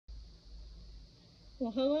Well,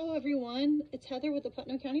 hello everyone. It's Heather with the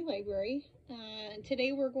Putnam County Library.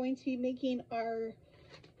 Today we're going to be making our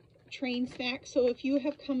train snack. So if you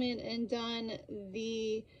have come in and done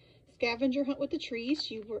the scavenger hunt with the trees,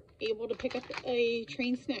 you were able to pick up a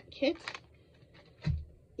train snack kit.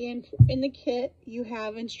 And in the kit, you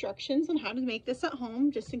have instructions on how to make this at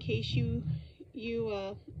home, just in case you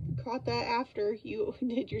caught that after you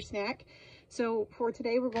did your snack. So for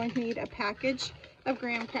today, we're going to need a package of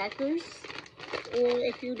graham crackers. Or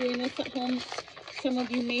if you're doing this at home, some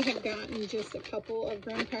of you may have gotten just a couple of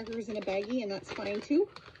graham crackers in a baggie, and that's fine too.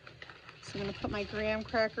 So I'm going to put my graham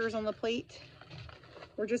crackers on the plate.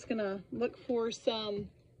 We're just going to look for some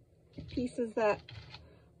pieces that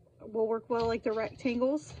will work well, like the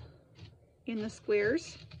rectangles in the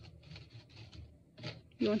squares.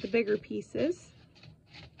 You want the bigger pieces.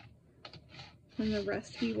 And the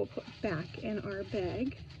rest we will put back in our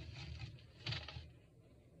bag.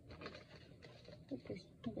 There's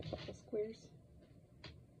another couple squares.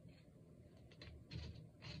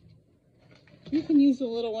 You can use the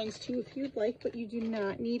little ones too if you'd like, but you do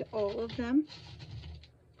not need all of them.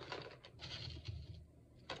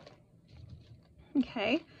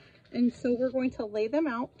 Okay, and so we're going to lay them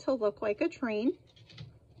out to look like a train.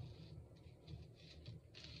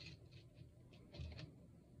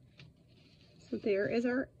 So there is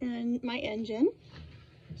my engine.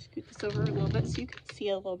 Scoot this over a little bit so you can see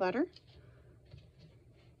a little better.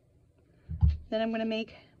 Then I'm going to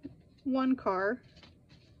make one car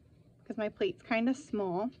because my plate's kind of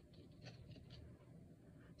small.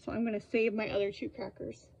 So I'm going to save my other two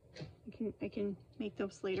crackers. I can make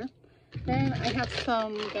those later. Then I have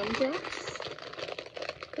some gumdrops.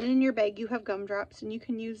 And in your bag you have gumdrops, and you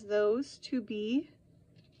can use those to be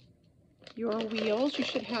your wheels. You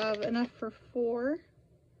should have enough for 4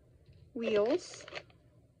 wheels.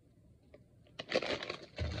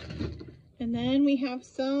 And then we have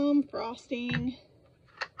some frosting.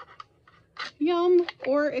 Yum!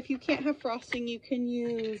 Or if you can't have frosting, you can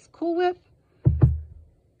use Cool Whip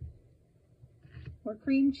or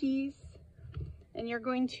cream cheese. And you're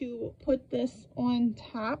going to put this on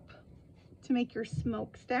top to make your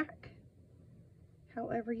smokestack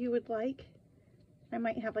however you would like. I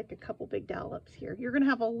might have like a couple big dollops here. You're going to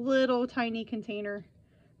have a little tiny container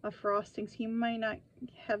of frosting, so you might not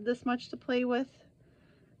have this much to play with,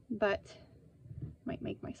 but might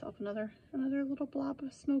make myself another little blob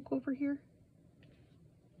of smoke over here.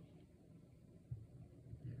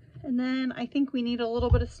 And then I think we need a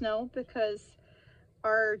little bit of snow because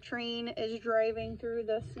our train is driving through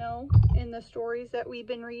the snow in the stories that we've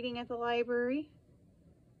been reading at the library.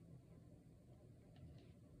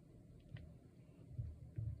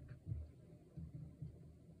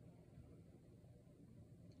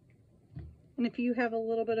 And if you have a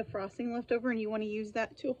little bit of frosting left over and you want to use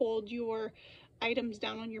that to hold your items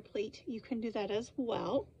down on your plate, you can do that as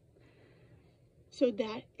well. So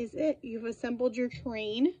that is it. You've assembled your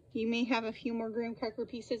train. You may have a few more graham cracker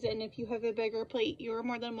pieces, and if you have a bigger plate, you're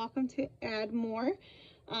more than welcome to add more.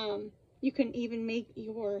 You can even make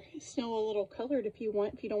your snow a little colored if you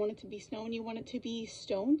want. If you don't want it to be snow and you want it to be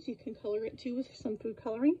stones, you can color it too with some food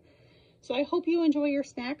coloring. So I hope you enjoy your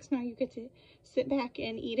snacks. Now you get to sit back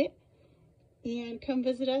and eat it. And come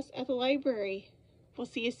visit us at the library. We'll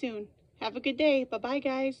see you soon. Have a good day. Bye-bye,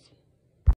 guys.